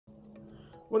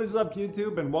What is up,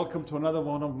 YouTube, and welcome to another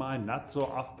one of my not so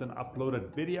often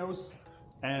uploaded videos.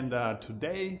 And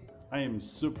today I am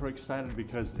super excited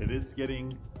because it is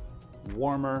getting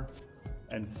warmer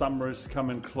and summer is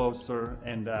coming closer,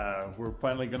 and we're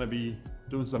finally gonna be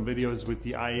doing some videos with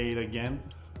the i8 again.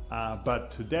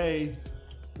 But today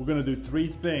we're gonna do three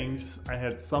things. I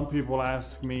had some people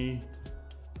ask me,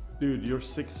 dude, you're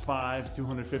 6'5",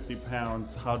 250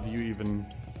 pounds, how do you even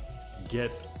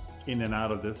get in and out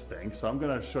of this thing? So I'm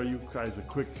gonna show you guys a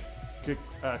quick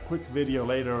video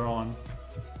later on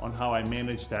how I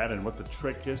manage that and what the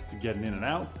trick is to getting in and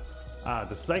out.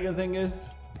 The second thing is,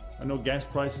 I know gas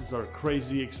prices are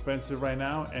crazy expensive right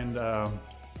now, and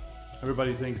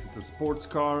everybody thinks it's a sports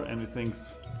car and it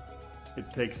thinks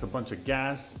it takes a bunch of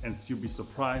gas, and you'll be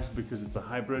surprised because it's a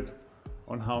hybrid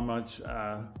on how much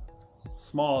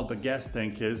small the gas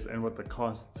tank is and what the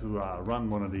cost to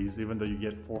run one of these, even though you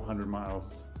get 400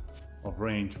 miles of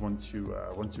range once you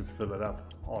fill it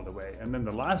up all the way. And then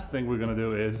the last thing we're gonna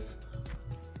do is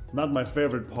not my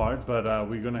favorite part, but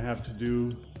we're gonna have to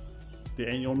do the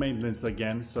annual maintenance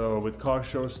again. So with car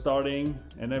shows starting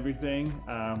and everything,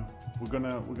 we're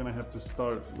gonna have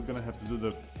to do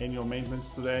the annual maintenance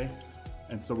today.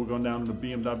 And so we're going down to the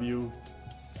BMW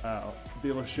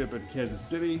dealership in Kansas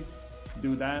City,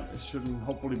 do that. It shouldn't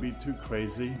hopefully be too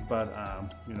crazy, but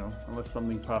you know, unless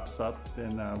something pops up,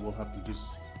 then we'll have to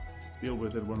just deal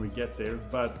with it when we get there.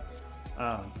 But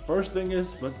first thing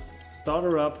is, let's start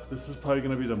her up. This is probably going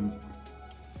to be the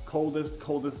cold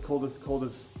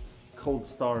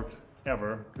start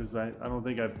ever, because I don't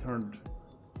think I've turned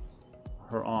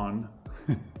her on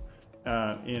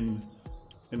in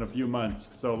a few months.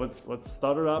 So let's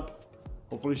start her up.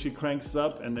 Hopefully she cranks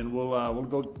up, and then we'll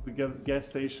go to the gas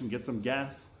station, get some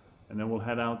gas, and then we'll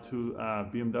head out to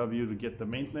BMW to get the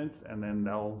maintenance, and then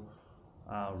they'll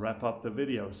wrap up the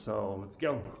video. So let's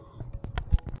go.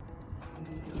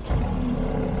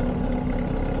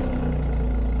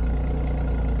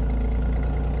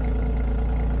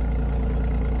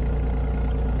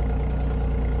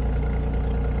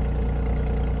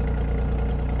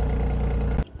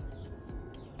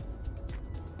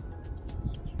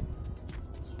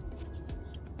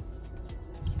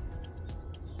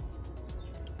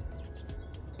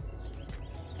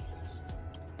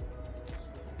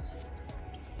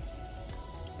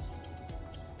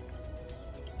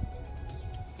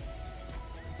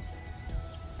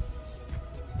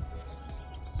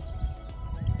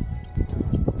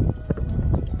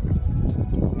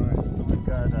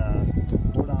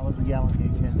 $4 a gallon here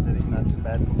in Kansas City, not too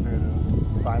bad compared to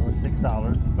 $5 or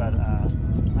 $6, but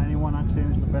 91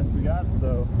 octane is the best we got.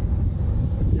 So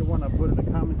if you want to put in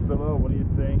the comments below, what do you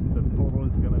think the total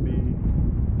is going to be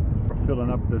for filling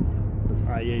up this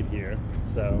i8 here?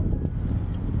 So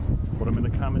put them in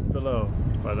the comments below.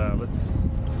 But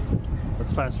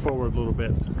let's fast forward a little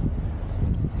bit.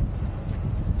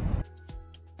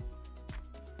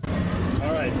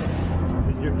 All right.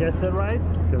 Did you guess it right?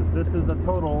 Because this is the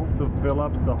total to fill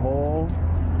up the whole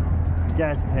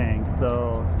gas tank.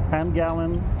 So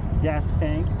 10-gallon gas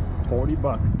tank, 40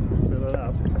 bucks to fill it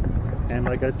up. And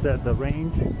like I said, the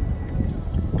range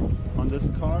on this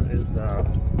car is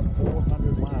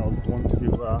 400 miles once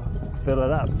you fill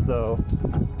it up. So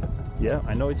yeah,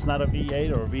 I know it's not a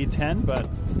V8 or a V10, but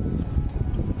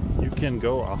you can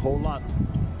go a whole lot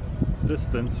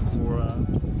distance for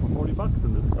 40 bucks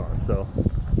in this car. So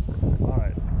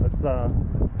alright, let's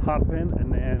hop in,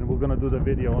 and then we're gonna do the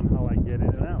video on how I get in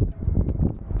and out.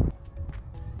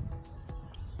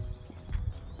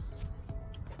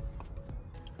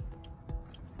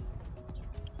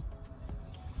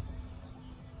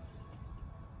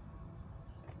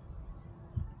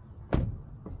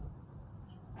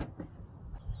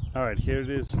 Alright, here it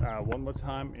is one more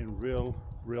time in real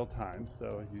time.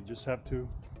 So you just have to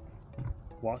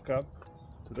walk up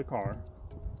to the car,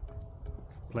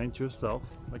 plant yourself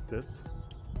like this,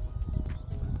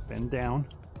 bend down,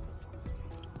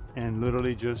 and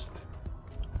literally just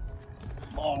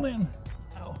fall in.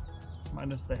 Ow,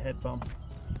 minus the head bump,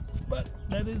 but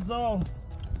that is all.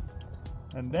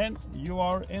 And then you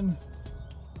are in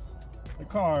the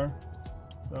car.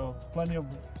 So plenty of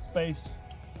space,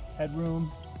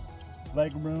 headroom,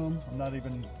 leg room. I'm not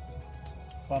even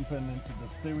bumping into the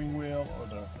steering wheel or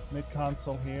the mid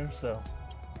console here. So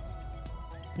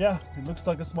yeah, it looks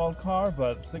like a small car,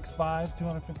 but 6'5",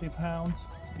 250 pounds,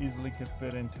 easily could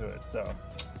fit into it. So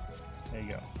there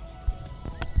you go.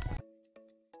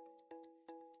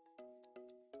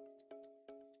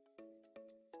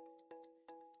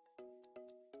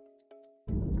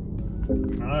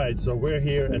 All right, so we're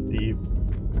here at the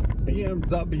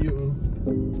BMW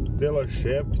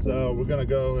dealership. So we're gonna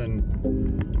go and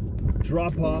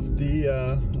drop off the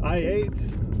i8,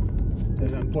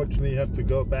 and unfortunately you have to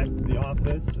go back to the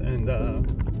office, and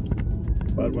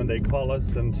but when they call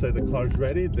us and say the car's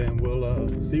ready, then we'll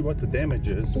see what the damage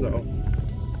is. So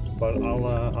but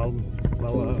I'll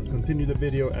continue the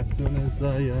video as soon as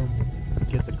I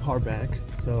get the car back.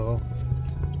 So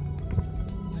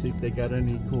see if they got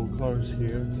any cool cars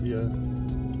here. See a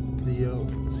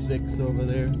Z06 over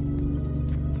there,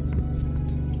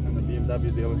 and the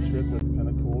BMW dealership. That's kind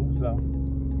of cool. So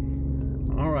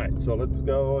all right, so let's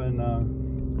go and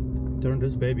turn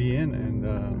this baby in, and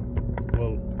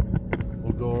we'll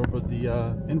go over the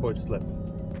invoice slip.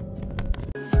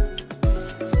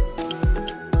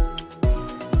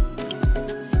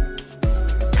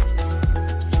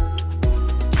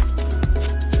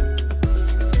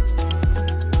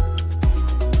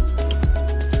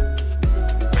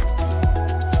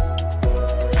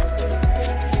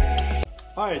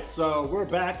 Alright, so we're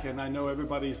back, and I know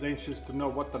everybody's anxious to know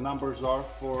what the numbers are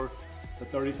for the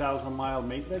 30,000 mile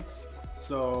maintenance.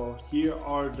 So here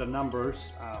are the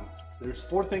numbers. There's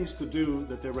 4 things to do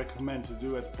that they recommend to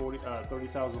do at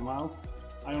 30,000 miles.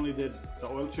 I only did the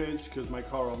oil change because my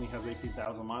car only has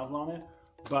 18,000 miles on it.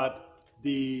 But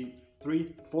the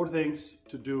 4 things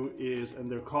to do is,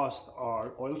 and their costs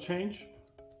are: oil change,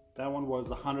 that one was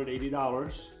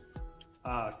 $180.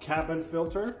 Cabin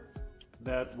filter,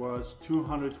 that was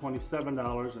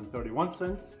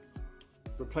 $227.31.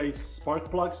 Replace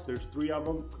spark plugs, there's 3 of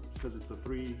them because it's a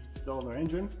 3-cylinder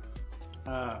engine.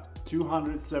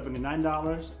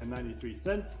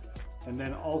 $279.93. And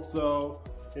then also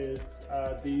it's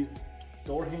these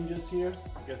door hinges here.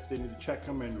 I guess they need to check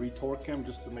them and retorque them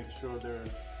just to make sure they're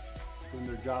doing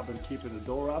their job and keeping the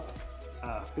door up.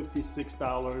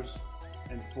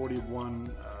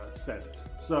 $56.41.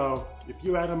 So if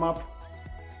you add them up,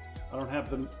 I don't have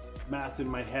the math in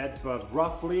my head, but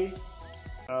roughly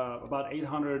about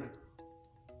 800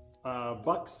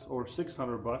 bucks, or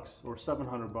 600 bucks, or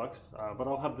 700 bucks. But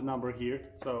I'll have the number here.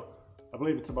 So I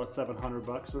believe it's about 700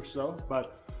 bucks or so.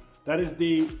 But that is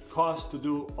the cost to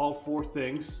do all 4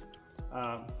 things.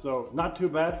 So not too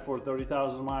bad for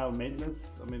 30,000 mile maintenance.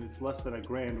 I mean, it's less than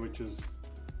 $1,000, which is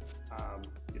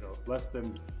you know, less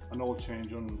than an oil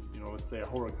change on, you know, let's say a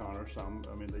Huracan or something.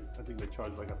 I mean, I think they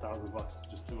charge like $1,000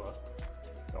 just to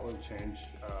the oil change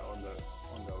on those.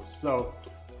 So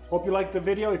hope you liked the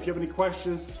video. If you have any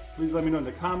questions, please let me know in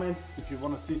the comments. If you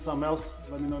want to see something else,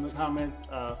 let me know in the comments.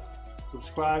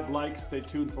 Subscribe, like, stay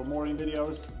tuned for more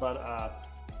videos. But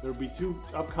there'll be 2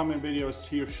 upcoming videos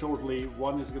here shortly.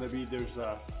 One is going to be, there's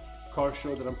a car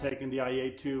show that I'm taking the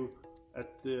i8 to at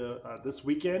this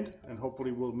weekend, and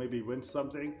hopefully we'll maybe win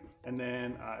something. And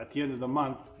then at the end of the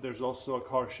month, there's also a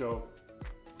car show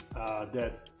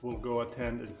that we'll go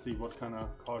attend and see what kind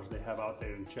of cars they have out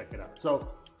there and check it out. So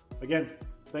again,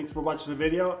 thanks for watching the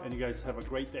video, and you guys have a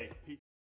great day. Peace.